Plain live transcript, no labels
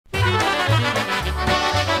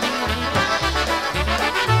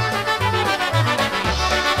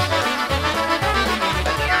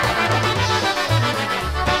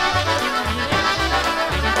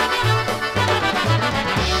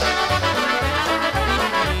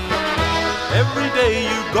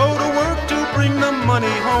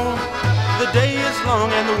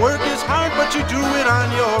long and the work is hard, but you do it on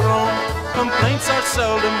your own. Complaints are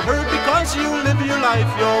seldom heard because you live your life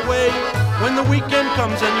your way. When the weekend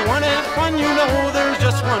comes and you want to have fun, you know there's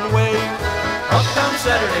just one way. Uptown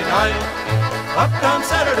Saturday night, Uptown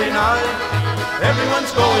Saturday night. Everyone's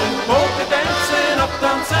going polka dancing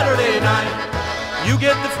Uptown Saturday night. You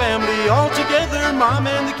get the family all together, mom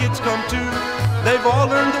and the kids come too. They've all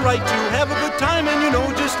earned the right to have a good time and you know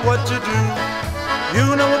just what to do.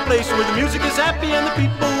 You know a place where the music is happy and the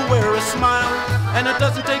people wear a smile, and it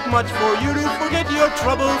doesn't take much for you to forget your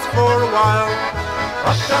troubles for a while.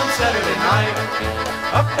 Uptown Saturday night,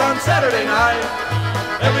 Uptown Saturday night.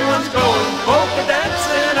 Everyone's going polka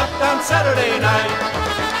dancing Uptown Saturday night.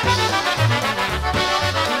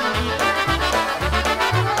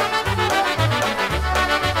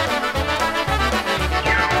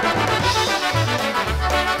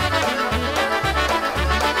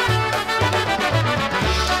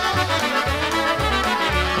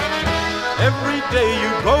 Every day you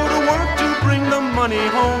go to work to bring the money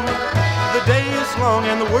home. The day is long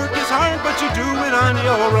and the work is hard, but you do it on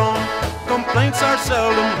your own. Complaints are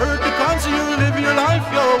seldom heard because you live your life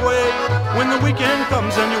your way. When the weekend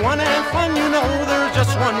comes and you want to have fun, you know there's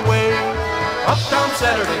just one way. Uptown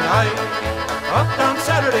Saturday night, Uptown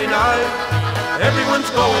Saturday night. Everyone's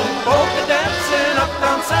going polka dancing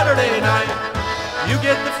Uptown Saturday night. You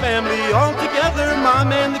get the family all together,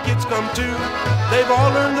 mom and the kids come too. They've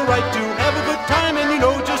all earned the right to have a good time and you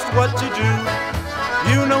know just what to do.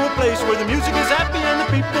 You know a place where the music is happy and the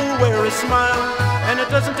people wear a smile, and it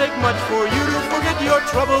doesn't take much for you to forget your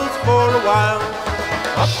troubles for a while.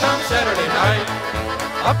 Uptown Saturday night,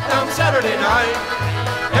 Uptown Saturday night.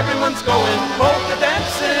 Everyone's going polka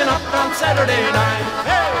dancing Uptown Saturday night.